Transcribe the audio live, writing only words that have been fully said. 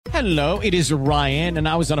Hello, it is Ryan, and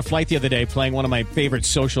I was on a flight the other day playing one of my favorite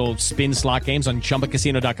social spin slot games on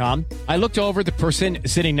ChumbaCasino.com. I looked over at the person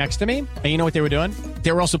sitting next to me, and you know what they were doing?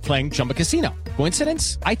 They were also playing Chumba Casino.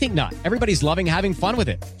 Coincidence? I think not. Everybody's loving having fun with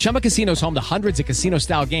it. Chumba Casino is home to hundreds of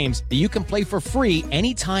casino-style games that you can play for free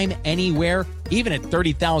anytime, anywhere, even at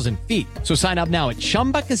 30,000 feet. So sign up now at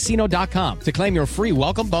ChumbaCasino.com to claim your free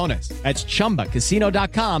welcome bonus. That's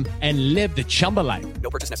ChumbaCasino.com and live the Chumba life. No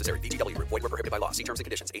purchase necessary. VGW. Void where prohibited by law. See terms and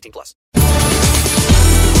conditions. 18+.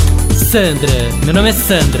 Sandra, meu nome é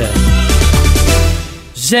Sandra.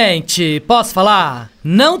 Gente, posso falar?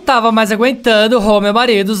 Não tava mais aguentando o Rô, meu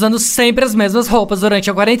marido, usando sempre as mesmas roupas durante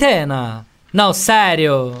a quarentena. Não,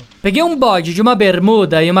 sério. Peguei um bode de uma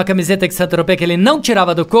bermuda e uma camiseta de Saint-Tropez que ele não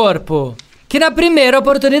tirava do corpo, que na primeira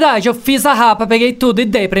oportunidade eu fiz a rapa, peguei tudo e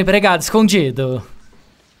dei pra empregado escondido.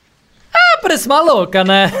 Ah, parece uma louca,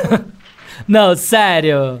 né? Não,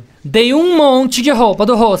 sério. Dei um monte de roupa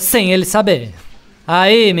do Rô sem ele saber.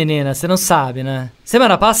 Aí, menina, você não sabe, né?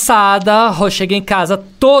 Semana passada, Rô cheguei em casa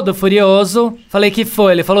todo furioso. Falei, que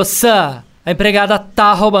foi? Ele falou, Sam, a empregada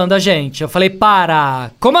tá roubando a gente. Eu falei,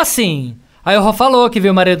 para, como assim? Aí o Rô falou que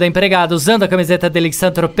viu o marido da empregada usando a camiseta dele de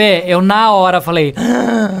Saint-Tropez. Eu na hora falei,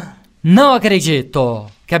 não acredito.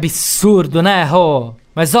 Que absurdo, né, Rô?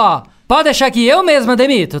 Mas ó, pode deixar que eu mesma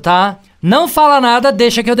demito, tá? Não fala nada,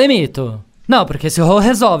 deixa que eu demito. Não, porque se o Rô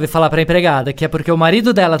resolve falar pra empregada que é porque o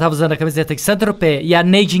marido dela tava usando a camiseta de Saint-Tropez e a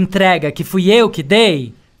Neide entrega que fui eu que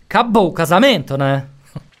dei, acabou o casamento, né?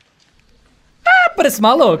 Ah, parece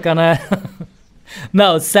uma louca, né?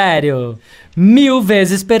 Não, sério. 1000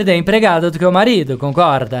 vezes perder a empregada do que o marido,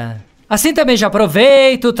 concorda? Assim também já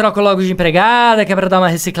aproveito, troco logo de empregada, que é pra dar uma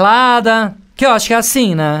reciclada. Que eu acho que é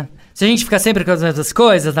assim, né? Se a gente ficar sempre com as mesmas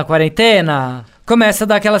coisas na quarentena, começa a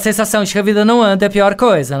dar aquela sensação de que a vida não anda, é a pior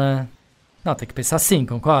coisa, né? Não, tem que pensar assim,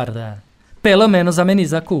 concorda? Pelo menos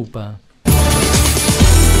ameniza a culpa.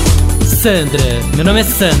 Sandra, meu nome é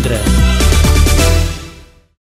Sandra.